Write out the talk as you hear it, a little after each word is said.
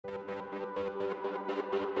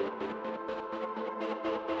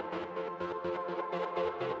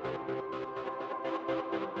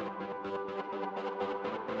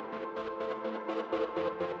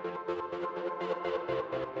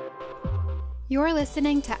You're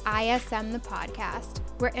listening to ISM the podcast,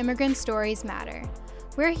 where immigrant stories matter.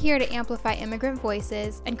 We're here to amplify immigrant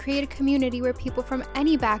voices and create a community where people from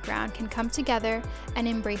any background can come together and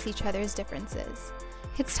embrace each other's differences.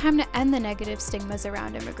 It's time to end the negative stigmas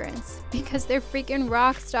around immigrants because they're freaking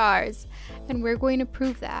rock stars, and we're going to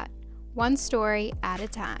prove that, one story at a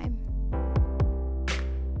time.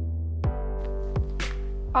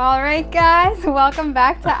 All right, guys, welcome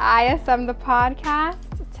back to ISM the podcast.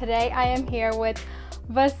 Today I am here with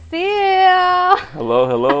Vasil.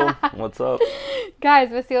 Hello. What's up? Guys,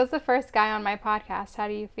 Vasil's the first guy on my podcast. How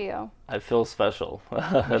do you feel? I feel special,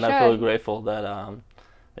 and I feel grateful that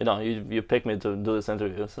you picked me to do this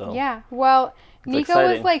interview. So yeah, well, Nico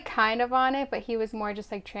exciting. was like kind of on it, but he was more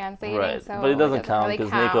just like translating. Right, so but it doesn't count really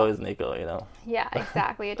because Nico is Nico, you know. Yeah,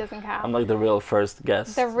 exactly. It doesn't count. I'm like the real first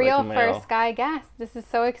guest. The real first guy guest. This is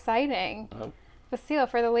so exciting. Vasil,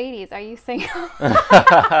 for the ladies, are you single?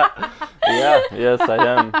 Yes, I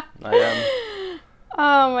am.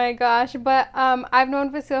 Oh my gosh. But I've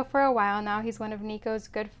known Vasil for a while now. He's one of Nico's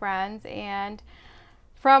good friends. And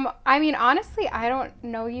honestly, I don't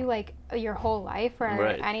know you like your whole life or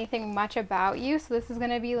anything much about you. So this is going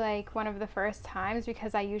to be like one of the first times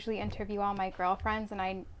because I usually interview all my girlfriends and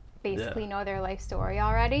I basically know their life story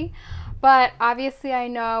already. But obviously I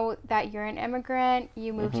know that you're an immigrant.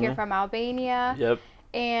 You moved here from Albania. Yep.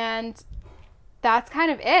 And that's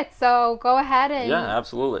kind of it. So go ahead and... Yeah,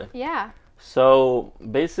 absolutely. Yeah. So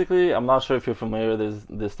basically, I'm not sure if you're familiar, there's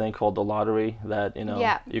this thing called the lottery that,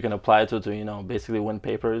 you can apply to basically win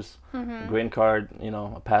papers, green card,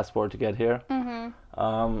 a passport to get here.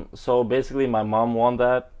 So basically my mom won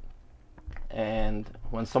that. And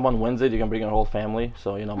when someone wins it, you can bring your whole family.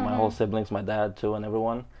 So, my whole siblings, my dad too, and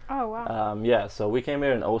everyone. Oh, wow. So we came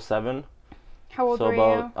here in 2007. How old were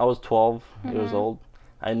you? I was 12 years old.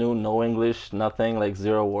 I knew no English, nothing, like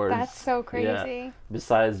 0 words. That's so crazy. Yeah.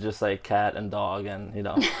 Besides just like cat and dog and,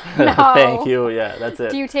 No. thank you. Yeah, that's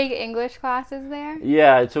it. Do you take English classes there?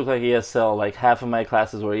 Yeah, I took like ESL. Like half of my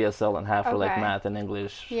classes were ESL and half were like math and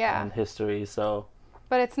English and history. So.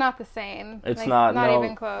 But it's not the same. It's not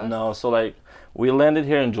even close. No, so like we landed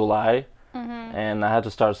here in July and I had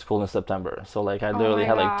to start school in September. So like I literally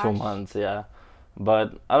had like 2 months,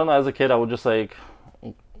 But I don't know, as a kid I would just like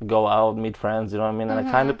go out, meet friends, you know what I mean? And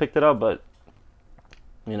I kind of picked it up, but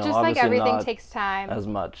just obviously like everything not takes time. as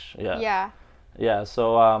much, Yeah,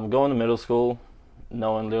 so going to middle school,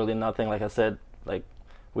 knowing literally nothing, like I said, like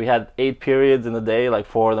we had 8 periods in the day, like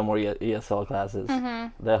 4 of them were ESL classes.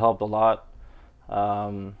 That helped a lot.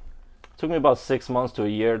 Took me about 6 months to a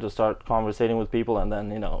year to start conversating with people, and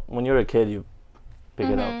then when you're a kid you pick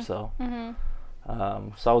it up, so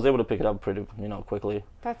so I was able to pick it up pretty quickly.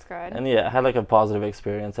 That's good. And I had like a positive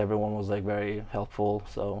experience. Everyone was like very helpful,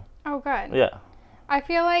 so good. Yeah, I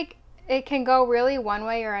feel like it can go really one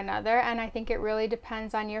way or another, and I think it really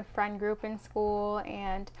depends on your friend group in school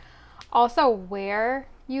and also where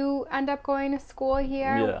you end up going to school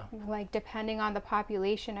here. Like depending on the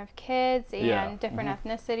population of kids and different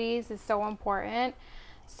ethnicities is so important.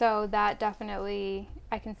 So that definitely,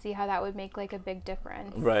 I can see how that would make like a big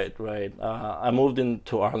difference. Right. I moved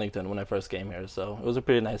into Arlington when I first came here, so it was a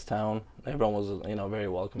pretty nice town. Everyone was very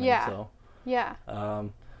welcoming.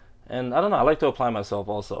 And I don't know, I like to apply myself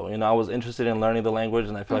also. I was interested in learning the language,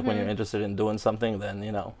 and I feel like when you're interested in doing something, then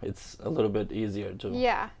it's a little bit easier to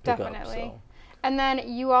definitely. Up, so. And then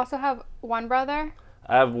you also have one brother?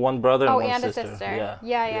 I have one brother and one sister. A sister.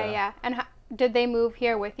 Yeah. And did they move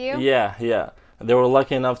here with you? Yeah. They were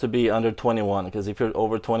lucky enough to be under 21, because if you're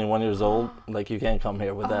over 21 years old, like you can't come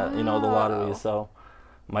here with that, the lottery. So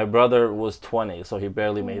my brother was 20, so he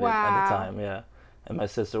barely made it at the time. Yeah. And my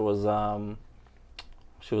sister was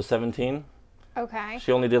she was 17. Okay.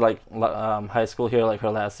 She only did like high school here, like her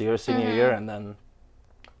last year, senior year, and then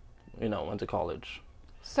went to college.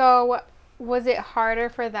 So was it harder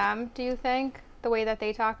for them, do you think, the way that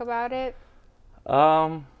they talk about it?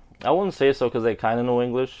 I wouldn't say so, because they kind of know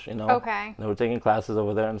English, Okay. They were taking classes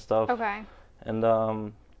over there and stuff. Okay. And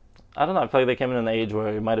I don't know, I feel like they came in an age where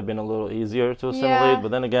it might have been a little easier to assimilate, but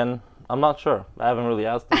then again, I'm not sure. I haven't really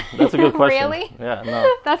asked them. That's a good question. Really? Yeah,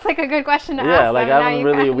 no. That's like a good question to ask them. Like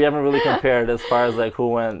we haven't really compared compared as far as like who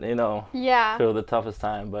went, through the toughest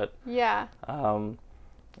time, but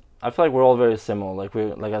I feel like we're all very similar.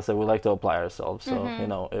 Like I said, we like to apply ourselves. So,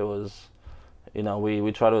 it was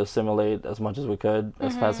we try to assimilate as much as we could,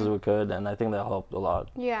 as fast as we could, and I think that helped a lot.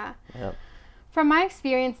 Yeah. Yeah. From my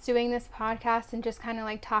experience doing this podcast and just kind of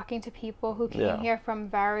like talking to people who came here from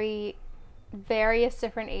various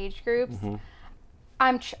different age groups,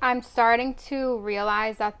 I'm starting to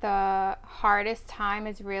realize that the hardest time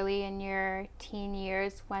is really in your teen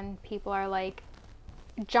years when people are like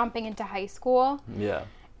jumping into high school. Yeah.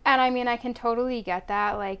 And I mean, I can totally get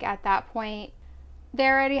that. Like at that point, they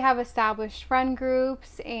already have established friend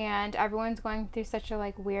groups and everyone's going through such a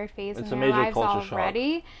like weird phase in their lives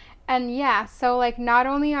already. Shock. And yeah, so like not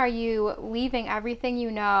only are you leaving everything you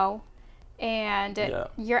know and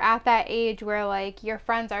you're at that age where like your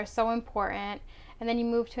friends are so important, and then you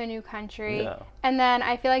move to a new country. Yeah. And then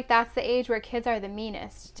I feel like that's the age where kids are the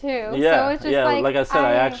meanest too. Yeah. So it's just like I said,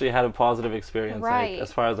 I actually had a positive experience. Right. Like,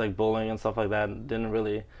 as far as like bullying and stuff like that, didn't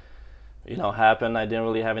really, happen. I didn't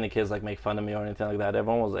really have any kids like make fun of me or anything like that.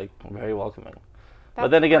 Everyone was like very welcoming. But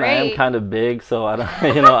then again, great. I am kind of big, so I don't,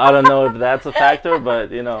 I don't know if that's a factor,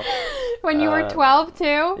 but When you were 12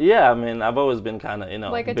 too? Yeah, I mean, I've always been kind of,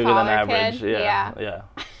 like a bigger taller than average. Kid. Yeah.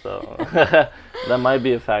 So that might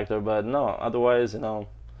be a factor, but no, otherwise, it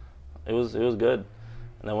was good.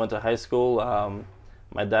 And I went to high school.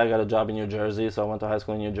 My dad got a job in New Jersey, so I went to high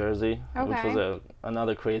school in New Jersey, which was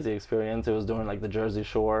another crazy experience. It was during like the Jersey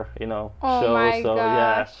Shore, show. My so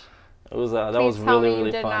gosh. Yeah. It was that Please was really really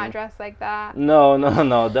you did fun. not dress like that. No,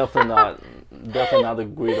 definitely not. Definitely not the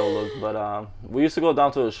Guido look. But we used to go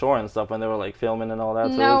down to the shore and stuff when they were like filming and all that.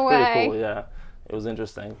 So no it was pretty way. cool. Yeah, it was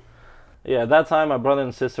interesting. Yeah, at that time my brother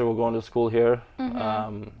and sister were going to school here,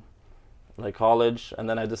 like college, and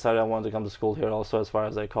then I decided I wanted to come to school here also as far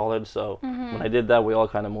as like college. So when I did that, we all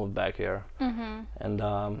kind of moved back here. And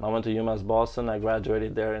I went to UMass Boston. I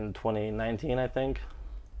graduated there in 2019, I think.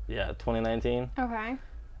 Yeah, 2019. Okay.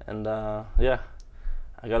 And I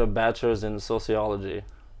got a bachelor's in sociology.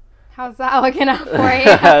 How's that looking up for you?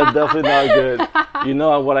 Definitely not good. You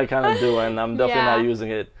know what I kind of do, and I'm definitely not using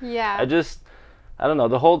it. Yeah. I don't know.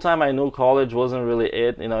 The whole time I knew college wasn't really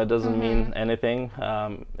it. It doesn't mean anything.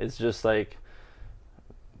 It's just like,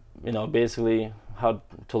 basically how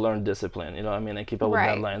to learn discipline. And keep up with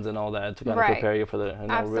deadlines and all that to kind of prepare you for the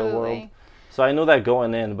real world. So I knew that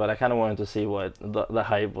going in, but I kind of wanted to see what the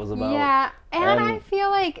hype was about. Yeah, and I feel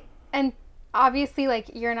like, and obviously,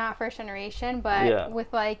 like, you're not first generation, but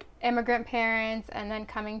with, like, immigrant parents and then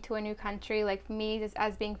coming to a new country, like, me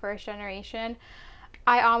as being first generation,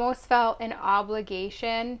 I almost felt an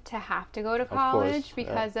obligation to have to go to college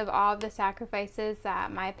because of all of the sacrifices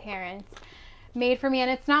that my parents made for me.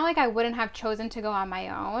 And it's not like I wouldn't have chosen to go on my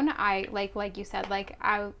own. I, like you said, like,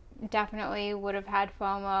 I definitely would have had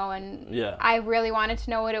FOMO, and I really wanted to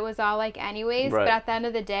know what it was all like anyways. But at the end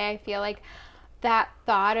of the day, I feel like that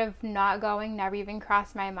thought of not going never even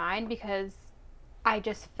crossed my mind because I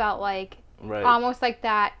just felt like almost like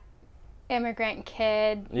that immigrant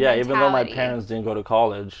kid mentality. Even though my parents didn't go to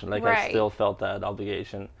college, like I still felt that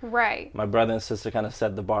obligation. My brother and sister kind of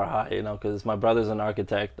set the bar high, because my brother's an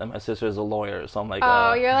architect and my sister's a lawyer, so I'm like,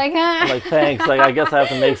 you're like, I'm like, thanks, like I guess I have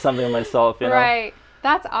to make something of myself, Right.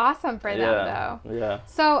 That's awesome for them, though. Yeah.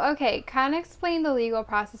 So, okay, kind of explain the legal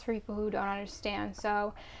process for people who don't understand.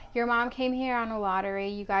 So, your mom came here on a lottery.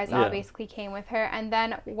 You guys all basically came with her. And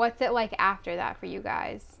then what's it like after that for you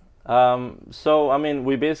guys? So, I mean,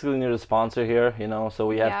 we basically need a sponsor here, So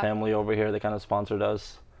we have family over here that kind of sponsored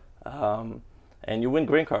us. And you win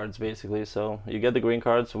green cards, basically. So you get the green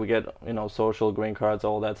cards. We get, social green cards,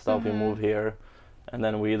 all that stuff. We move here. And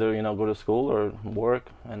then we either, go to school or work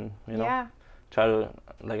and, try to,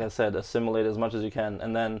 like I said, assimilate as much as you can.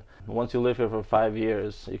 And then once you live here for 5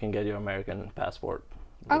 years, you can get your American passport,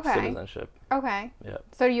 citizenship. Okay. Yeah.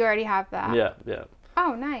 So you already have that? Yeah.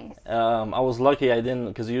 Oh, nice. I was lucky I didn't,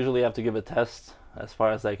 because you usually have to give a test as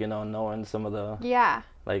far as, like, knowing some of the,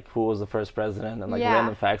 like, who was the first president and, like,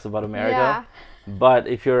 random facts about America. Yeah. But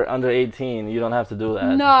if you're under 18, you don't have to do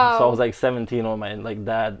that. No. So I was, like, 17 when my, like,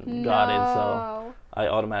 dad got it, so I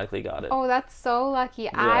automatically got it. Oh, that's so lucky.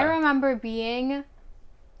 Yeah. I remember being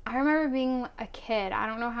a kid. I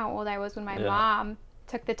don't know how old I was when my mom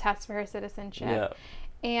took the test for her citizenship. Yeah.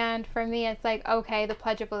 And for me, it's like, okay, the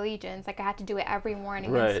Pledge of Allegiance. Like, I had to do it every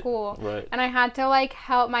morning in school. Right. And I had to, like,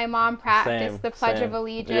 help my mom practice the Pledge of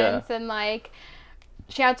Allegiance. And, like,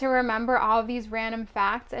 she had to remember all of these random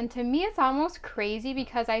facts. And to me, it's almost crazy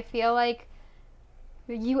because I feel like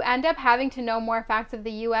you end up having to know more facts of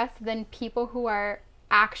the U.S. than people who are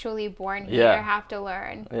actually born here have to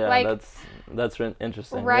learn. Yeah, like, that's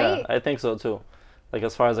interesting. Right? Yeah, I think so, too. Like,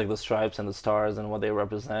 as far as, like, the stripes and the stars and what they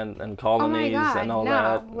represent and colonies and all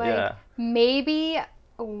that. Like, maybe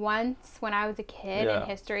once when I was a kid in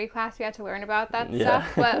history class, we had to learn about that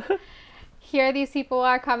stuff. But here these people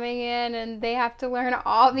are coming in and they have to learn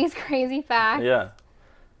all these crazy facts. Yeah.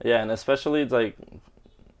 Yeah, and especially, like,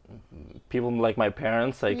 people like my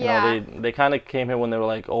parents, like, Yeah. you know, they kind of came here when they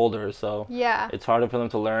were like older, so Yeah. it's harder for them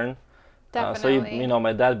to learn. So Definitely. you know,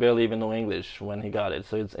 my dad barely even knew English when he got it.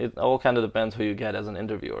 So it all kind of depends who you get as an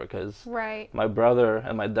interviewer, because Right. my brother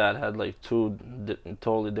and my dad had like two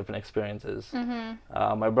totally different experiences.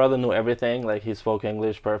 Mm-hmm. My brother knew everything, like he spoke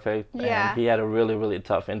English perfect, Yeah. and he had a really, really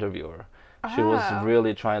tough interviewer. She was Oh.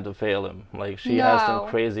 really trying to fail him. Like she asked him No.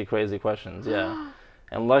 crazy, crazy questions. Yeah,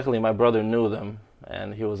 and luckily my brother knew them, and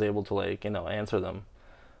he was able to, like, you know, answer them.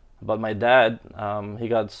 But my dad, he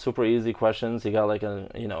got super easy questions. He got like a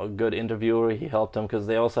good interviewer. He helped him because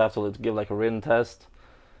they also have to give like a written test.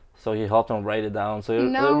 So he helped him write it down. So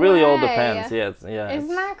No it really all way. depends. Yeah.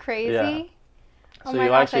 Isn't that crazy? Yeah. Oh So my you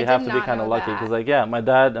gosh, actually I have did to be not kind of know lucky, that. because like, yeah, my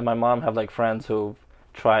dad and my mom have like friends who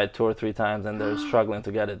tried 2 or 3 times and they're struggling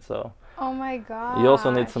to get it. So Oh my gosh. you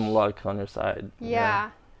also need some luck on your side.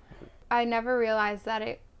 Yeah. I never realized that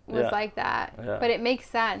it was Yeah. like that. Yeah. But it makes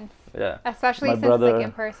sense. Yeah. Especially My since brother- it's like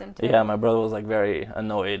in person too. Yeah, my brother was like very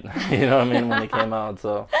annoyed, you know what I mean, when he came out.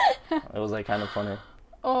 So it was like kind of funny.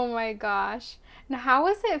 Oh my gosh. Now, how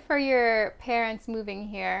was it for your parents moving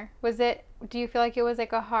here? Do you feel like it was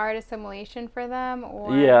like a hard assimilation for them,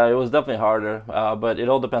 or? Yeah, it was definitely harder, but it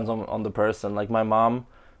all depends on the person. Like my mom,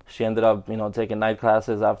 she ended up, you know, taking night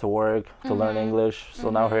classes after work to learn English. So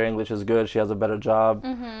now her English is good. She has a better job.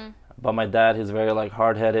 But my dad, he's very like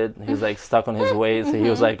hard-headed. He's like stuck on his ways. He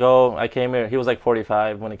was like, oh, I came here. He was like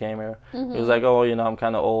 45 when he came here. He was like, oh, you know, I'm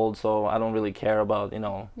kind of old, so I don't really care about, you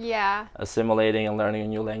know, Yeah. assimilating and learning a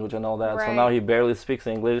new language and all that. So Right. now he barely speaks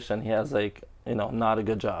English, and he has like, you know, not a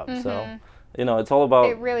good job. So, you know, it's all about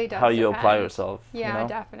It really does how you apply depend. yourself. Yeah, you know?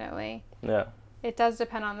 definitely. Yeah. It does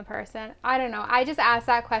depend on the person. I don't know. I just asked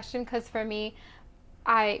that question because for me,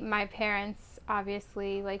 my parents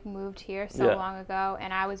obviously like moved here so Yeah. long ago,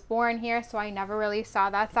 and I was born here, so I never really saw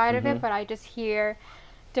that side of it. But I just hear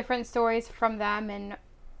different stories from them and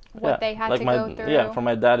what they had like to my, go through. Yeah, for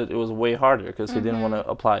my dad, it was way harder because he didn't want to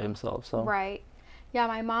apply himself. So Right. Yeah,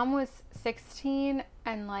 my mom was 16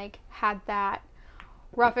 and like had that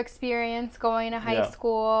rough experience going to high Yeah.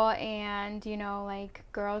 school, and you know, like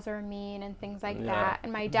girls are mean and things like Yeah. that.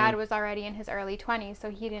 And my dad was already in his early 20s, so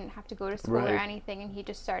he didn't have to go to school or Right. anything, and he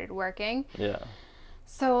just started working. yeah,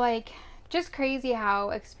 So like just crazy how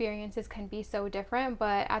experiences can be so different,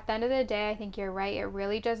 but at the end of the day, I think you're right. It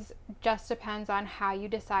really just depends on how you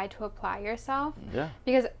decide to apply yourself, yeah,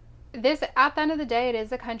 because this, at the end of the day, it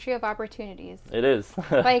is a country of opportunities. it is.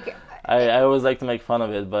 Like, I always like to make fun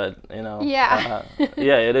of it, but you know, Yeah.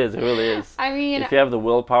 yeah, it is. It really is. I mean, If you have the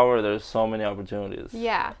willpower, there's so many opportunities.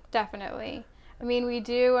 yeah, definitely. I mean, we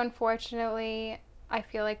do, unfortunately, I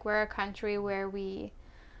feel like we're a country where we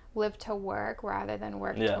live to work rather than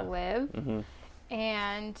work Yeah. to live. hmm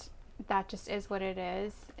And that just is what it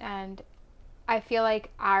is. And I feel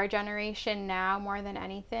like our generation now, more than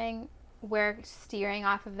anything, we're steering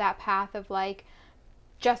off of that path of like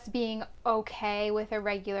just being okay with a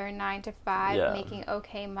regular 9 to 5, Yeah. making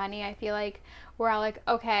okay money. I feel like we're all like,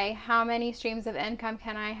 okay, how many streams of income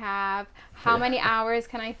can I have? How many hours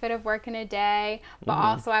can I fit of work in a day? But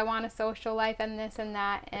also I want a social life and this and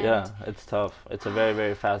that. And Yeah, it's tough. It's a very,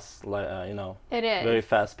 very fast, you know, it is. very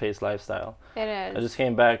fast-paced lifestyle. It is. I just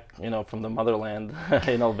came back, you know, from the motherland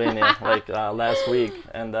in Albania, like last week,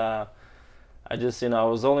 and I just, you know, I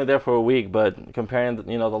was only there for a week, but comparing,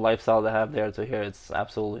 you know, the lifestyle they have there to here, it's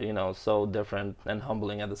absolutely, you know, so different and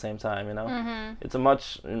humbling at the same time. You know, it's a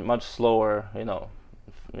much slower, you know,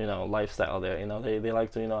 lifestyle there. You know, they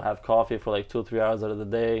like to, you know, have coffee for like 2 or 3 hours out of the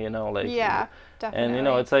day. You know, like Yeah, definitely. and you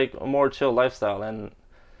know, it's like a more chill lifestyle. And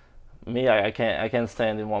me, I can't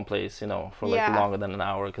stand in one place, you know, for like Yeah. longer than an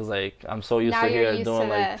hour, because like I'm so used Now to you're here used doing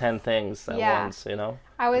to like this. 10 things at Yeah. once. You know.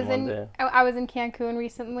 I was one day. I was in Cancun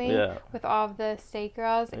recently Yeah. with all of the state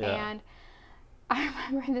girls, Yeah. and I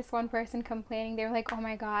remember this one person complaining. They were like, "Oh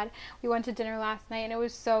my God, we went to dinner last night and it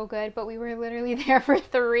was so good, but we were literally there for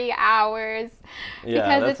 3 hours Yeah,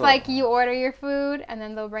 because that's it's like you order your food and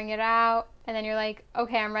then they'll bring it out, and then you're like,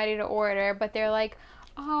 okay, I'm ready to order, but they're like,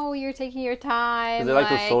 oh, you're taking your time. 'Cause they like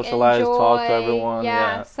to socialize, talk to enjoy." everyone,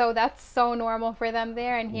 yeah. So that's so normal for them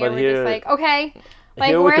there, and here But we're here- just like, okay, like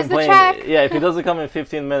Here we where's the complain. check? Yeah, if he doesn't come in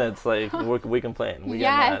 15 minutes, like we complain. We get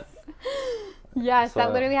mad. Yes, that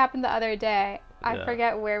So- literally happened the other day. I Yeah.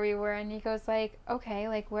 forget where we were, and Nico's like, okay,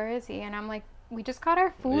 like, where is he? And I'm like, we just got our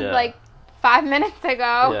food, Yeah. like, 5 minutes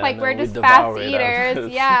ago. Yeah, like, and we're then we just devour fast it eaters.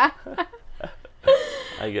 afterwards. Yeah.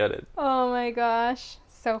 I get it. Oh, my gosh.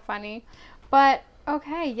 So funny. But,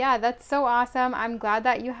 okay, yeah, that's so awesome. I'm glad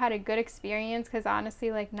that you had a good experience, because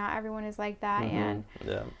honestly, like, not everyone is like that. And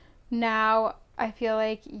Yeah. now, I feel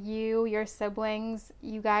like your siblings,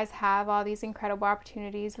 you guys have all these incredible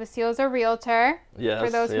opportunities. Vasil's a realtor. Yes, for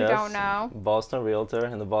those who don't know. Boston realtor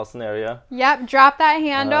in the Boston area. Yep, drop that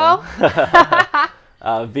handle.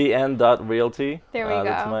 vn.realty. There we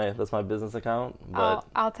go. That's my business account. But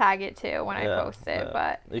I'll tag it too when I post it.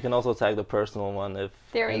 But you can also tag the personal one if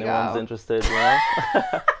anyone's go. interested. You know?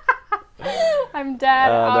 I'm dead.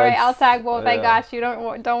 All right, I'll tag both. I got you.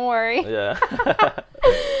 Don't worry. Yeah.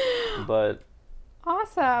 But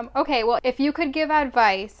awesome. Okay, well, if you could give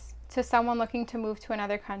advice to someone looking to move to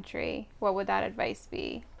another country, what would that advice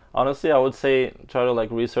be? Honestly, I would say try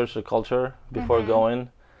to research the culture before going.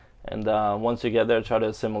 And once you get there, try to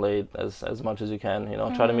assimilate as much as you can.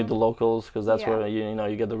 Try to meet the locals, because that's where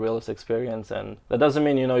you get the realest experience. And that doesn't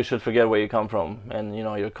mean you should forget where you come from and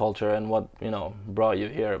your culture and what brought you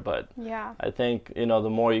here. But I think the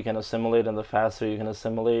more you can assimilate and the faster you can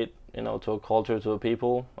assimilate to a culture, to a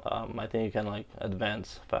people, I think you can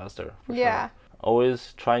advance faster. For sure.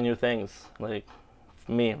 Always try new things.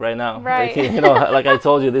 Me right now, right? Like I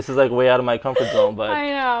told you, this is way out of my comfort zone, but I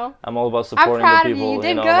know I'm all about supporting the people. You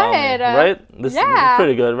did good, right? This is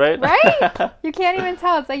pretty good, right? Right? You can't even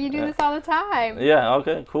tell. It's like you do this all the time. Yeah.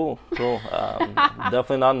 Okay. Cool.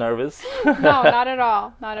 Definitely not nervous. No, not at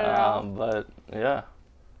all. Not at all. But yeah.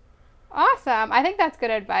 Awesome. I think that's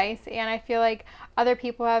good advice, and I feel like other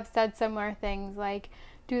people have said similar things, like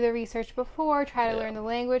do the research before, try to learn the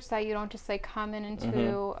language, so that you don't just come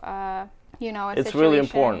into a it's situation. really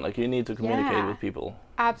important. You need to communicate with people.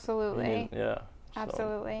 Absolutely.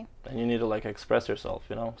 Absolutely. And you need to express yourself,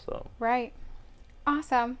 so. Right.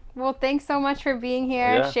 Awesome. Well, thanks so much for being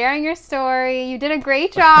here, sharing your story. You did a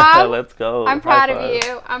great job. Let's go. I'm proud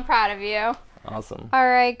of you. Awesome. All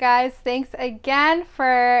right, guys. Thanks again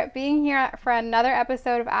for being here for another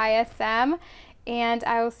episode of ISM. And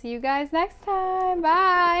I will see you guys next time.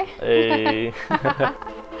 Bye. Hey.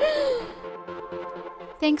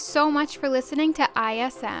 Thanks so much for listening to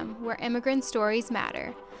ISM, where immigrant stories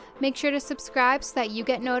matter. Make sure to subscribe so that you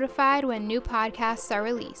get notified when new podcasts are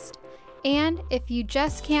released. And if you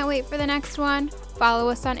just can't wait for the next one, follow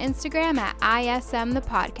us on Instagram at ISM the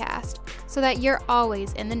podcast so that you're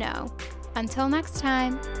always in the know. Until next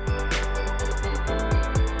time.